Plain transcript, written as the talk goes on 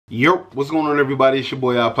Yo, what's going on everybody? It's your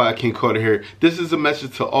boy iPodKingCarter here. This is a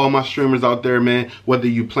message to all my streamers out there, man. Whether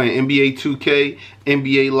you playing NBA 2K,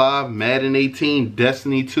 NBA Live, Madden 18,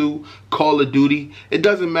 Destiny 2, Call of Duty, it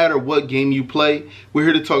doesn't matter what game you play. We're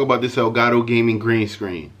here to talk about this Elgato Gaming Green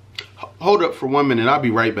Screen. Hold up for 1 minute, I'll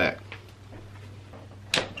be right back.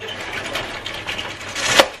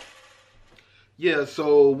 Yeah,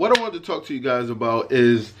 so what I wanted to talk to you guys about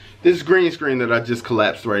is this green screen that I just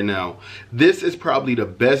collapsed right now. This is probably the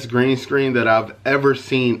best green screen that I've ever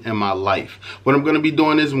seen in my life. What I'm going to be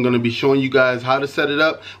doing is I'm going to be showing you guys how to set it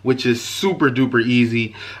up, which is super duper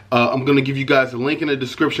easy. I'm going to give you guys a link in the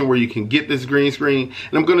description where you can get this green screen.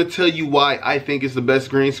 And I'm going to tell you why I think it's the best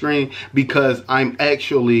green screen, because I'm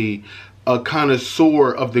actually a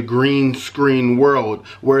connoisseur of the green screen world,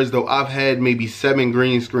 whereas though I've had maybe 7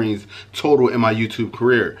 green screens total in my YouTube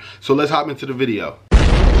career. So let's hop into the video.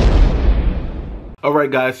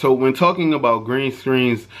 Alright guys, so when talking about green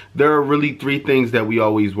screens, there are really 3 things that we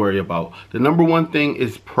always worry about. The number 1 thing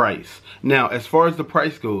is price. Now, as far as the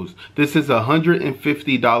price goes, this is a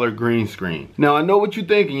 $150 green screen. Now, I know what you're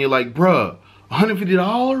thinking. You're like, bruh,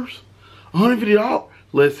 $150? $150?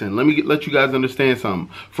 Listen, let you guys understand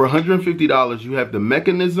something. For $150, you have the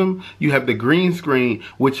mechanism, you have the green screen,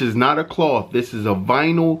 which is not a cloth. This is a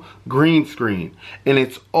vinyl green screen, and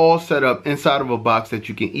it's all set up inside of a box that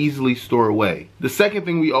you can easily store away. The second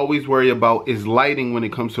thing we always worry about is lighting when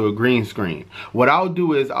it comes to a green screen. What I'll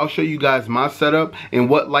do is I'll show you guys my setup and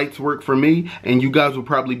what lights work for me, and you guys will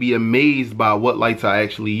probably be amazed by what lights I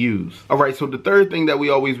actually use. Alright, so the third thing that we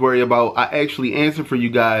always worry about, I actually answered for you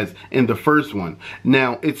guys in the first one. Now,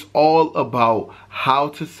 it's all about how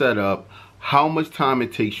to set up, how much time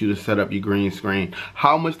it takes you to set up your green screen,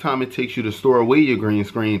 how much time it takes you to store away your green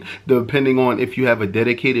screen, depending on if you have a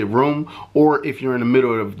dedicated room or if you're in the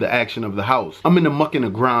middle of the action of the house. I'm in the muck and the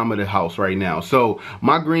grime of the house right now, so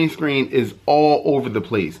my green screen is all over the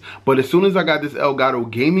place. But as soon as I got this Elgato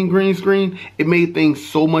gaming green screen, it made things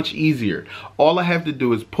so much easier. All I have to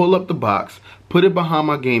do is pull up the box, put it behind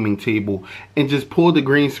my gaming table, and just pull the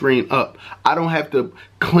green screen up. I don't have to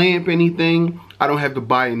clamp anything. I don't have to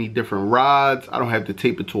buy any different rods. I don't have to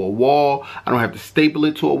tape it to a wall. I don't have to staple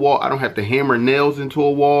it to a wall. I don't have to hammer nails into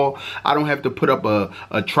a wall. I don't have to put up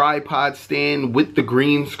a tripod stand with the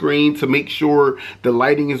green screen to make sure the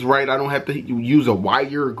lighting is right. I don't have to use a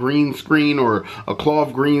wire green screen or a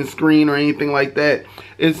cloth green screen or anything like that.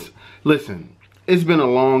 Listen, it's been a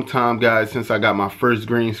long time, guys, since I got my first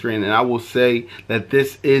green screen, and I will say that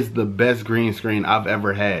this is the best green screen I've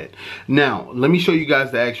ever had. Now, let me show you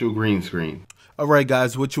guys the actual green screen. Alright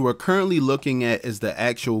guys, what you are currently looking at is the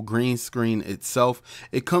actual green screen itself.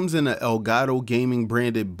 It comes in an Elgato gaming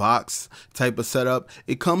branded box type of setup.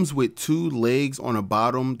 It comes with 2 legs on the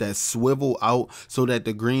bottom that swivel out so that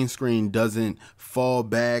the green screen doesn't fall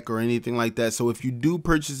back or anything like that. So if you do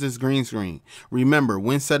purchase this green screen, remember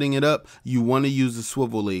when setting it up, you want to use the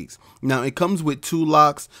swivel legs. Now it comes with 2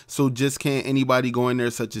 locks, so just can't anybody go in there,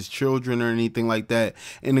 such as children or anything like that.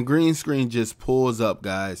 And the green screen just pulls up,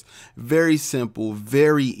 guys. Very simple,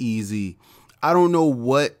 very easy. I don't know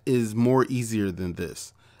what is more easier than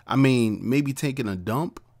this. I mean, maybe taking a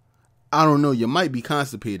dump. I don't know, you might be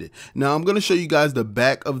constipated. Now I'm going to show you guys the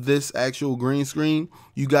back of this actual green screen.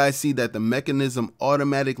 You guys see that the mechanism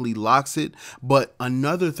automatically locks it, but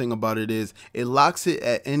another thing about it is it locks it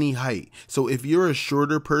at any height. So if you're a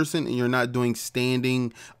shorter person and you're not doing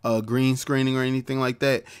standing green screening or anything like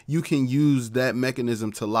that, you can use that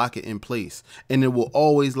mechanism to lock it in place, and it will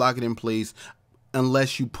always lock it in place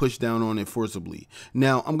unless you push down on it forcibly.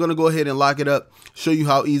 Now I'm gonna go ahead and lock it up, show you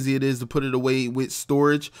how easy it is to put it away with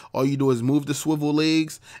storage. All you do is move the swivel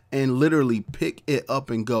legs and literally pick it up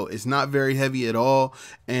and go. It's not very heavy at all,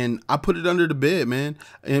 and I put it under the bed, man.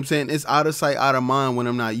 You know what I'm saying? It's out of sight, out of mind when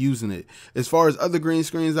I'm not using it. As far as other green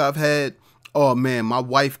screens I've had, oh man, my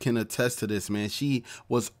wife can attest to this, man. She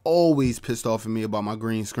was always pissed off at me about my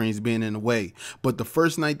green screens being in the way. But the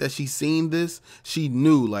first night that she seen this, she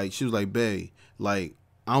knew, like, she was like, babe, like,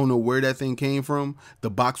 I don't know where that thing came from. The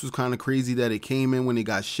box was kind of crazy that it came in when it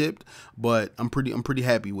got shipped, but I'm pretty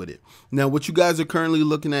happy with it. Now, what you guys are currently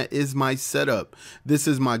looking at is my setup. This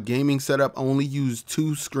is my gaming setup. I only use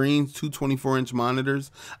 2 screens, 2 24-inch monitors.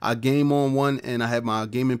 I game on one, and I have my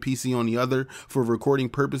gaming PC on the other for recording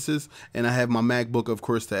purposes, and I have my MacBook, of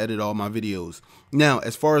course, to edit all my videos. Now,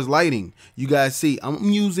 as far as lighting, you guys see I'm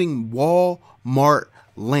using Walmart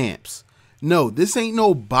lamps. No, this ain't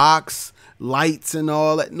no box lights and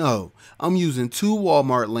all that. No, I'm using 2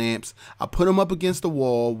 Walmart lamps. I put them up against the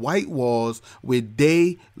wall, white walls with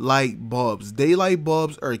daylight bulbs. Daylight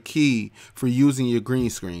bulbs are key for using your green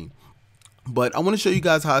screen. But I want to show you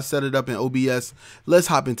guys how I set it up in OBS. Let's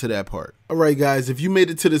hop into that part. Alright guys, if you made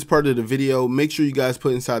it to this part of the video, make sure you guys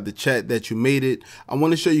put inside the chat that you made it. I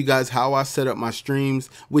want to show you guys how I set up my streams,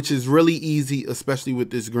 which is really easy, especially with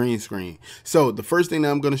this green screen. So the first thing that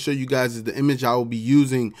I'm going to show you guys is the image I will be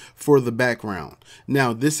using for the background.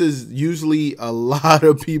 Now this is usually a lot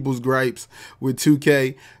of people's gripes with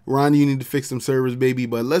 2K. Ronnie, you need to fix some servers, baby.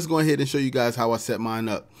 But let's go ahead and show you guys how I set mine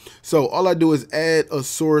up. So all I do is add a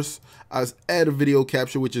source. I add a video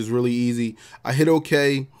capture, which is really easy. I hit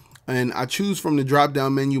OK, and I choose from the drop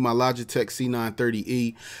down menu my Logitech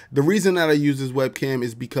C930E. The reason that I use this webcam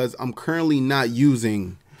is because I'm currently not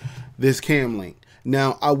using this cam link.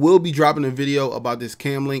 Now, I will be dropping a video about this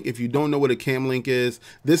cam link. If you don't know what a cam link is,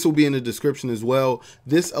 this will be in the description as well.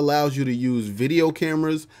 This allows you to use video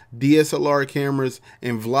cameras, DSLR cameras,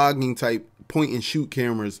 and vlogging type point and shoot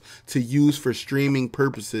cameras to use for streaming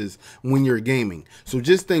purposes when you're gaming. So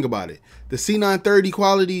just think about it. The C930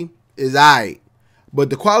 quality is alright, but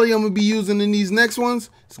the quality I'm gonna be using in these next ones,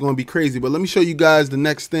 it's gonna be crazy. But let me show you guys the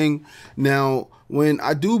next thing. Now, when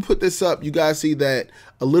I do put this up, you guys see that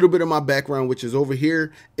a little bit of my background, which is over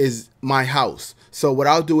here, is my house. So what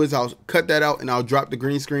I'll do is I'll cut that out and I'll drop the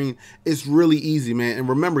green screen. It's really easy, man. And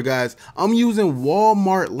remember, guys, I'm using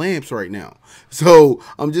Walmart lamps right now. So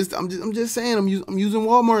I'm just saying I'm using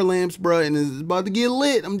Walmart lamps, bro, and it's about to get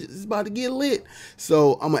lit. It's about to get lit.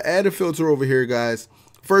 So I'm gonna add a filter over here, guys.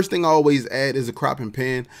 First thing I always add is a crop and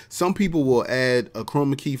pan. Some people will add a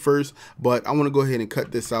chroma key first, but I want to go ahead and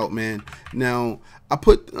cut this out, man. Now,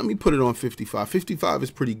 let me put it on 55. 55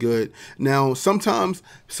 is pretty good. Now, sometimes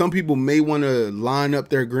some people may want to line up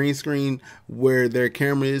their green screen where their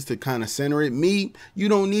camera is to kind of center it. Me, you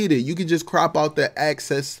don't need it. You can just crop out the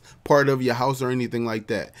access part of your house or anything like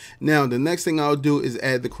that. Now, the next thing I'll do is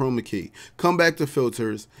add the chroma key. Come back to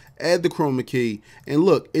filters, add the chroma key, and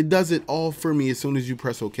look, it does it all for me as soon as you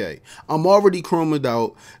press OK. I'm already chromed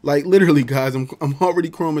out. Like literally, guys, I'm already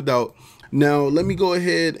chromed out. Now, let me go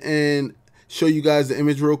ahead and show you guys the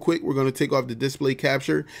image real quick. We're going to take off the display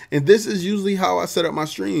capture, and this is usually how I set up my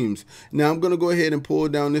streams. Now I'm going to go ahead and pull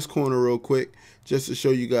down this corner real quick just to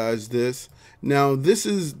show you guys this. Now this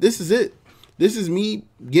is it. This is me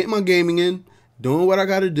getting my gaming in, doing what I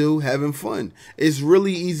got to do, having fun. It's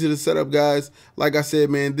really easy to set up, guys. Like I said,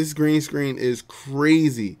 man, this green screen is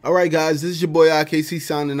crazy. All right, guys, this is your boy IKC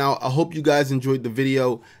signing out. I hope you guys enjoyed the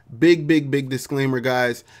video. Big disclaimer,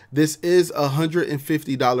 guys. This is a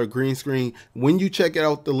 $150 green screen. When you check it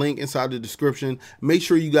out, the link inside the description, make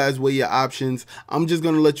sure you guys weigh your options. I'm just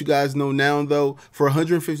going to let you guys know now, though, for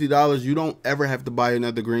 $150, you don't ever have to buy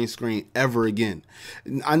another green screen ever again.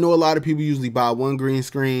 I know a lot of people usually buy one green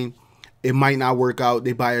screen. It might not work out.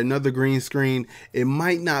 They buy another green screen. It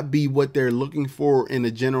might not be what they're looking for in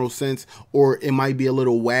a general sense, or it might be a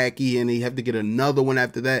little wacky and they have to get another one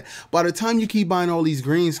after that. By the time you keep buying all these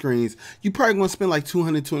green screens, you're probably going to spend like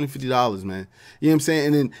 $200, $250, man. You know what I'm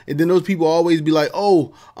saying? And then those people always be like,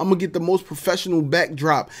 oh, I'm going to get the most professional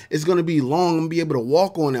backdrop. It's going to be long. I'm going to be able to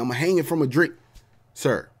walk on it. I'm going to hang it from a drink.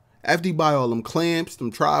 Sir, after you buy all them clamps,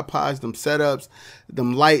 them tripods, them setups,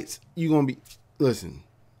 them lights, you're going to be, listen,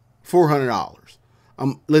 $400.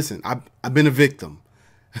 Listen, I've been a victim.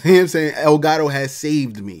 You know what I'm saying? Elgato has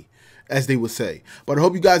saved me, as they would say. But I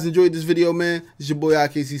hope you guys enjoyed this video, man. This is your boy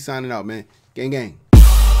IKC signing out, man. Gang, gang.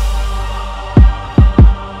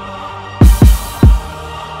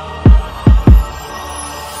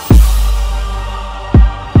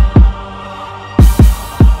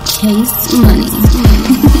 Case money.